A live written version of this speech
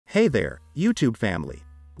Hey there, YouTube family.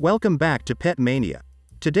 Welcome back to PetMania.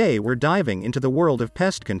 Today we're diving into the world of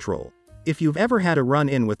pest control. If you've ever had a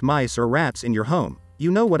run-in with mice or rats in your home,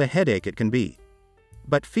 you know what a headache it can be.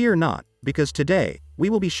 But fear not, because today, we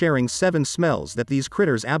will be sharing 7 smells that these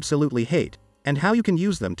critters absolutely hate, and how you can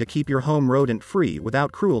use them to keep your home rodent-free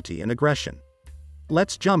without cruelty and aggression.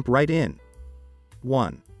 Let's jump right in.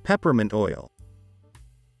 1. Peppermint oil.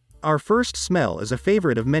 Our first smell is a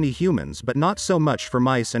favorite of many humans but not so much for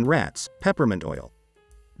mice and rats: peppermint oil.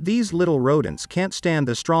 These little rodents can't stand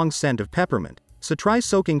the strong scent of peppermint, so try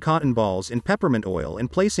soaking cotton balls in peppermint oil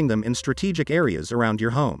and placing them in strategic areas around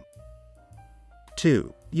your home.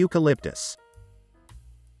 2. Eucalyptus.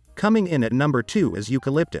 Coming in at number 2 is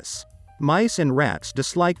eucalyptus. Mice and rats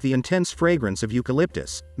dislike the intense fragrance of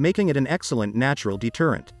eucalyptus, making it an excellent natural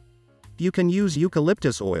deterrent. You can use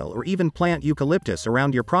eucalyptus oil or even plant eucalyptus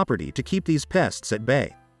around your property to keep these pests at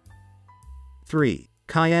bay. 3.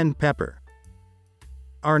 Cayenne pepper.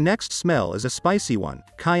 Our next smell is a spicy one: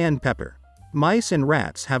 cayenne pepper. Mice and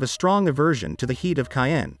rats have a strong aversion to the heat of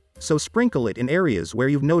cayenne, so sprinkle it in areas where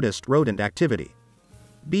you've noticed rodent activity.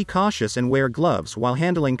 Be cautious and wear gloves while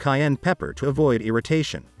handling cayenne pepper to avoid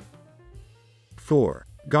irritation. 4.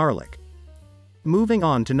 Garlic. Moving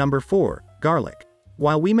on to number 4, garlic.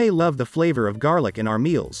 While we may love the flavor of garlic in our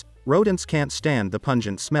meals, rodents can't stand the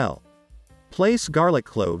pungent smell. Place garlic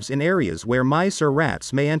cloves in areas where mice or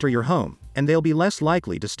rats may enter your home, and they'll be less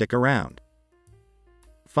likely to stick around.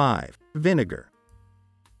 5. Vinegar.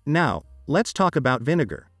 Now, let's talk about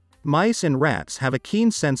vinegar. Mice and rats have a keen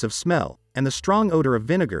sense of smell, and the strong odor of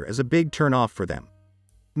vinegar is a big turn-off for them.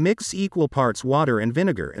 Mix equal parts water and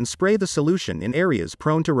vinegar and spray the solution in areas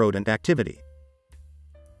prone to rodent activity.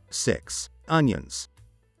 6. Onions.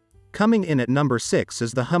 Coming in at number 6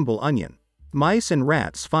 is the humble onion. Mice and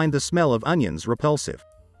rats find the smell of onions repulsive.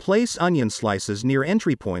 Place onion slices near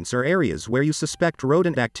entry points or areas where you suspect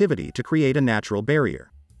rodent activity to create a natural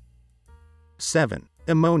barrier. 7.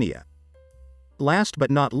 Ammonia. Last but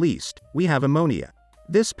not least, we have ammonia.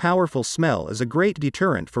 This powerful smell is a great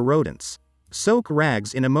deterrent for rodents. Soak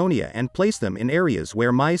rags in ammonia and place them in areas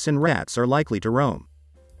where mice and rats are likely to roam.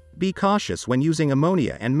 Be cautious when using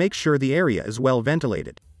ammonia and make sure the area is well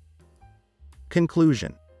ventilated.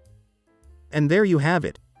 Conclusion. And there you have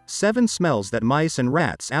it, 7 smells that mice and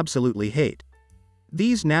rats absolutely hate.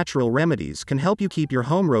 These natural remedies can help you keep your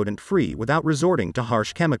home rodent-free without resorting to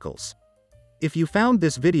harsh chemicals. If you found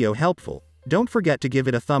this video helpful, don't forget to give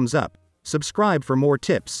it a thumbs up, subscribe for more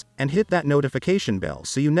tips, and hit that notification bell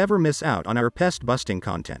so you never miss out on our pest-busting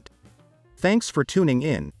content. Thanks for tuning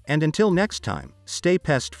in, and until next time, stay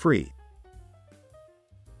pest-free.